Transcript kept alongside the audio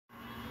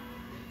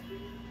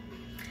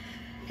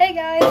Hey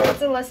guys,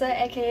 it's Alyssa,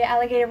 aka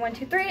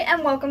Alligator123,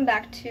 and welcome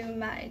back to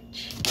my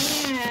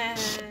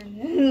channel.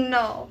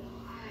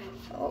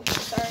 Oh,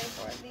 sorry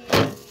for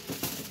the...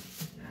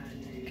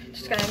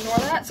 Just gonna ignore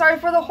that. Sorry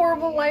for the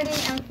horrible lighting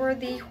and for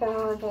the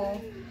horrible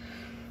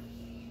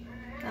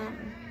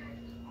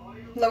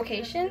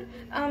location.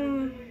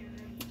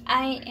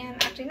 I am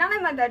actually not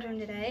in my bedroom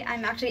today.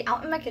 I'm actually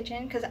out in my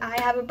kitchen because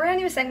I have a brand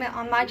new segment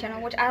on my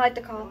channel, which I like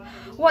to call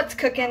What's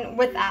Cooking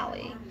with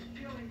Allie.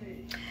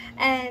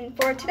 And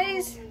for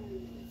today's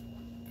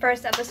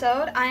first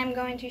episode, I am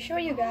going to show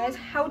you guys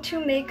how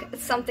to make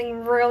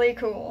something really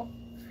cool.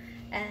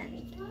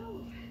 And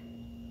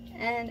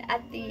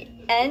at the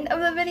end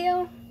of the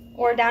video,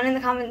 or down in the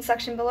comment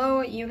section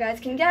below, you guys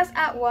can guess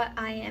at what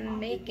I am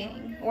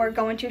making, or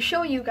going to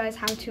show you guys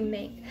how to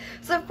make.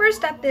 So the first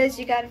step is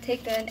you gotta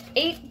take an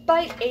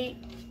 8x8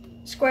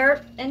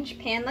 square inch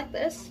pan like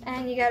this,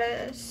 and you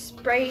gotta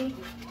spray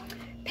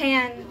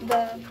pan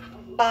the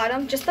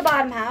bottom, just the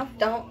bottom half,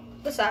 don't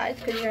the sides,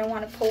 because you're gonna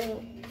want to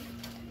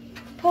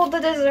pull the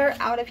dessert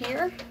out of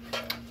here.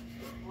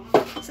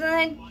 So then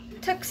I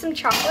took some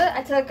chocolate.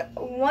 I took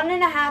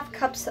 1.5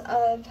 cups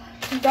of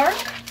dark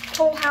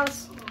Whole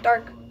House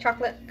dark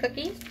chocolate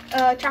cookies,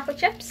 chocolate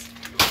chips,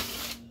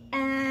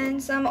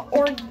 and some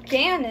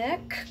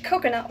organic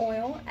coconut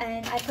oil,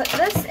 and I put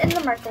this in the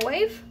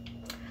microwave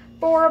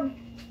for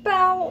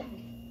about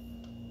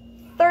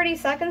 30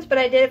 seconds, but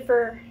I did it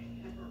for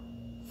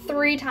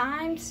 3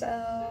 times,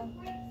 so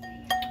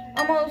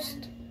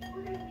almost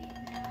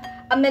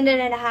a minute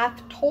and a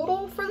half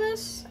total for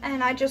this.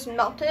 And I just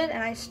melted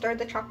and I stirred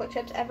the chocolate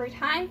chips every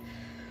time.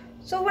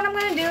 So what I'm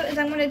going to do is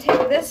I'm going to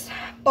take this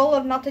bowl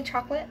of melted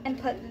chocolate and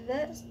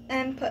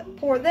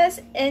pour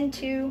this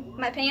into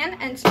my pan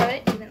and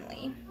spread it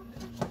evenly.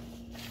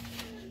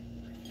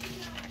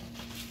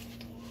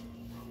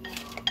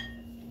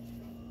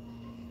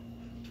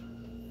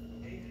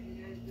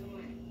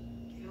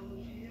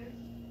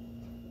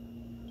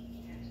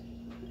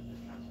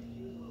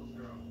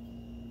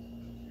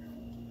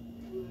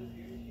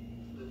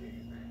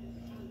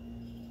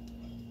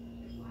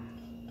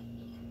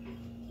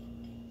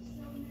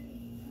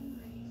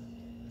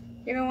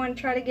 You're going to want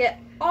to try to get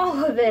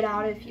all of it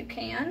out if you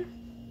can.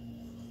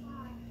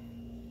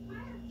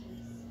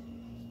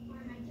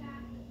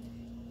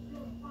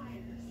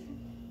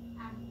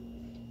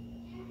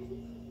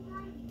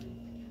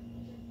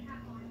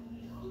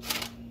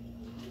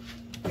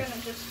 I'm going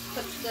to just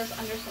put this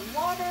under some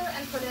water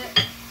and put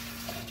it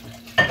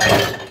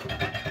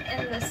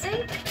in the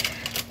sink.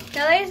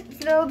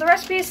 Now, the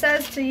recipe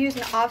says to use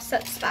an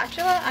offset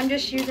spatula. I'm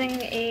just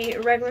using a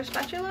regular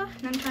spatula,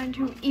 and I'm trying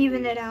to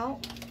even it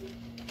out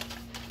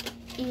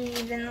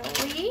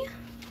evenly.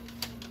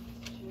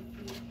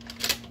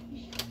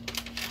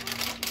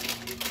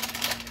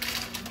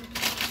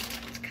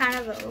 It's kind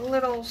of a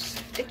little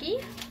sticky.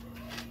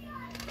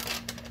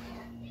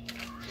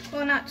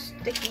 Well, not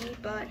sticky,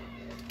 but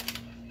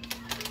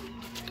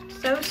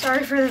so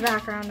sorry for the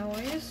background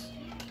noise.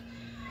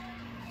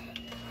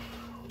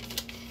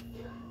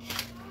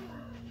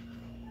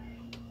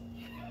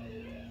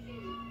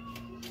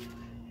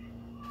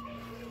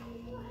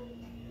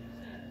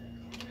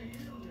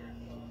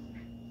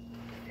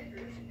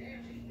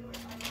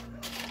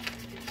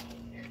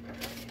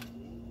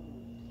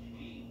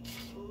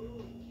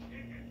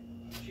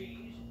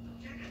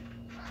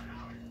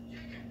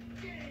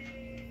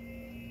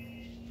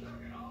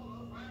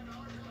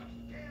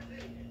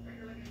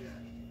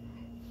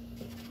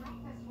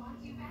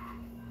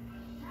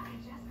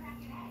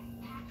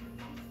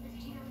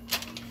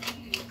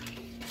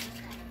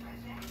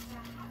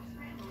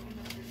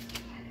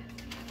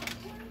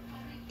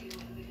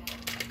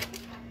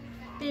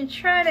 And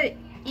try to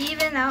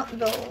even out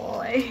the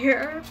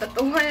layer, but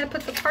the way I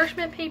put the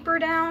parchment paper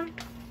down,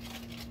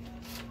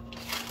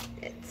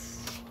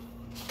 it's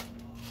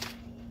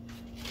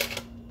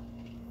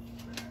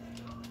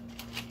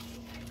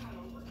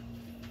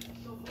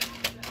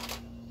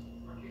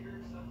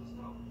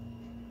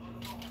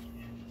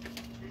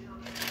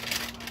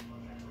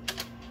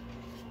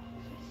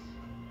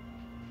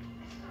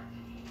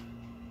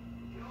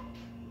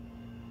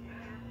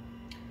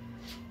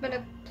I'm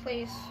gonna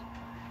place.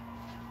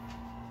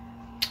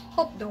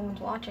 Hope no one's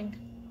watching.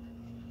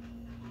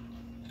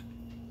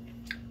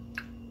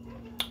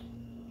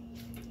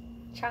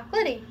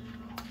 Chocolatey.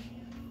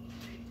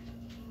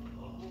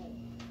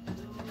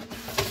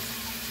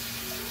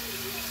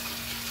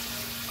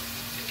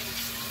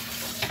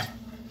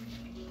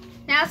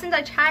 Now, since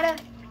I try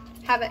to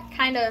have it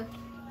kind of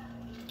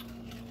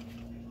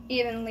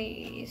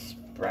evenly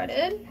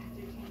spreaded,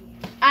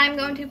 I'm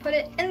going to put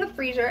it in the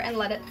freezer and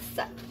let it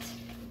set.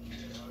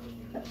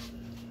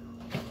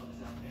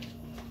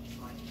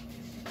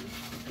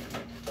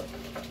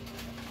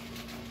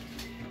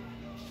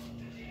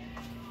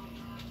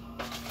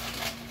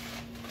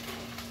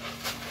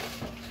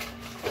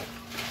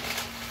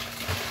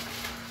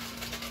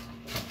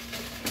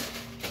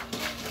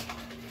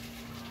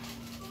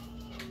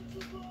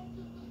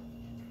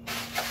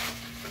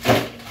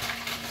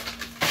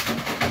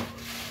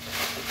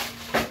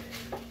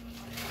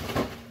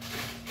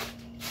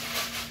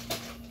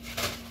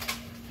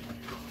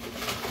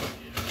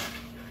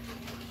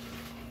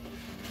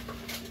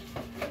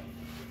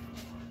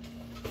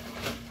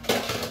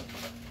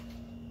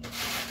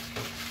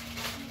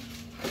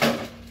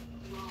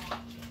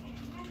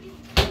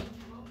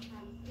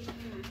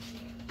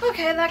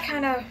 Okay, that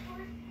kind of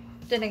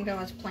didn't go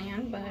as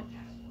planned, but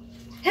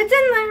it's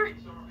in there.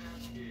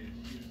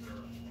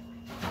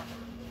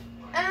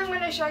 And I'm going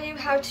to show you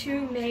how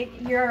to make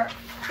your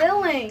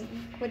filling,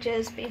 which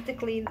is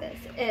basically this.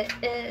 It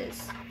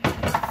is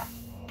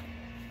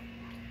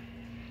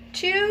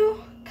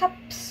 2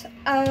 cups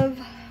of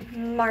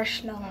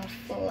marshmallow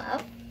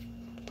fluff,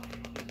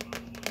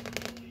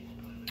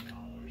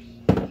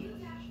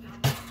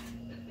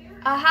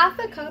 a half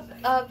a cup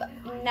of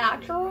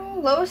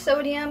natural, low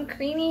sodium,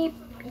 creamy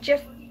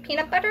Jif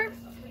peanut butter.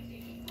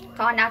 It's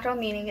all natural,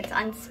 meaning it's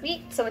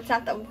unsweet, so it's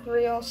not the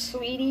real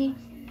sweetie.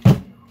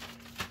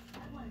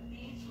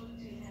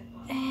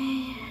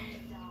 And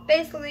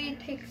basically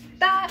take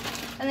that,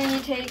 and then you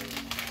take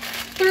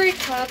 3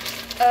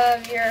 cups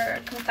of your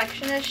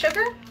confectioner's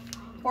sugar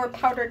or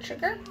powdered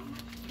sugar.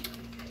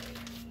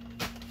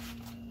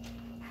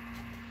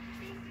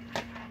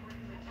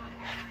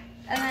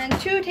 And then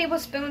 2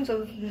 tablespoons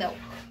of milk.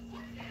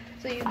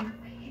 So you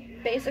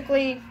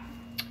basically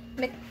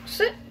mix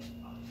it.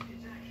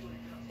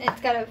 And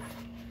it's gotta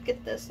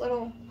get this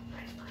little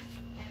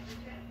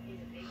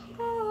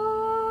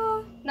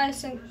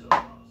nice and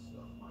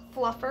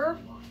fluffer.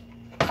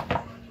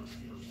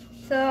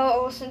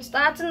 So since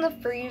that's in the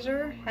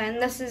freezer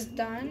and this is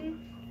done,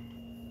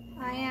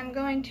 I am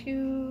going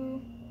to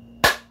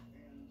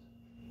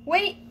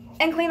wait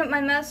and clean up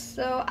my mess.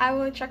 So I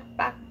will check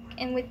back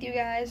in with you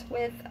guys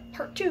with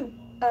part 2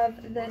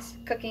 of this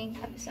cooking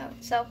episode.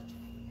 So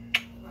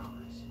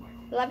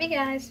love you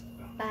guys.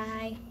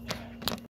 Bye.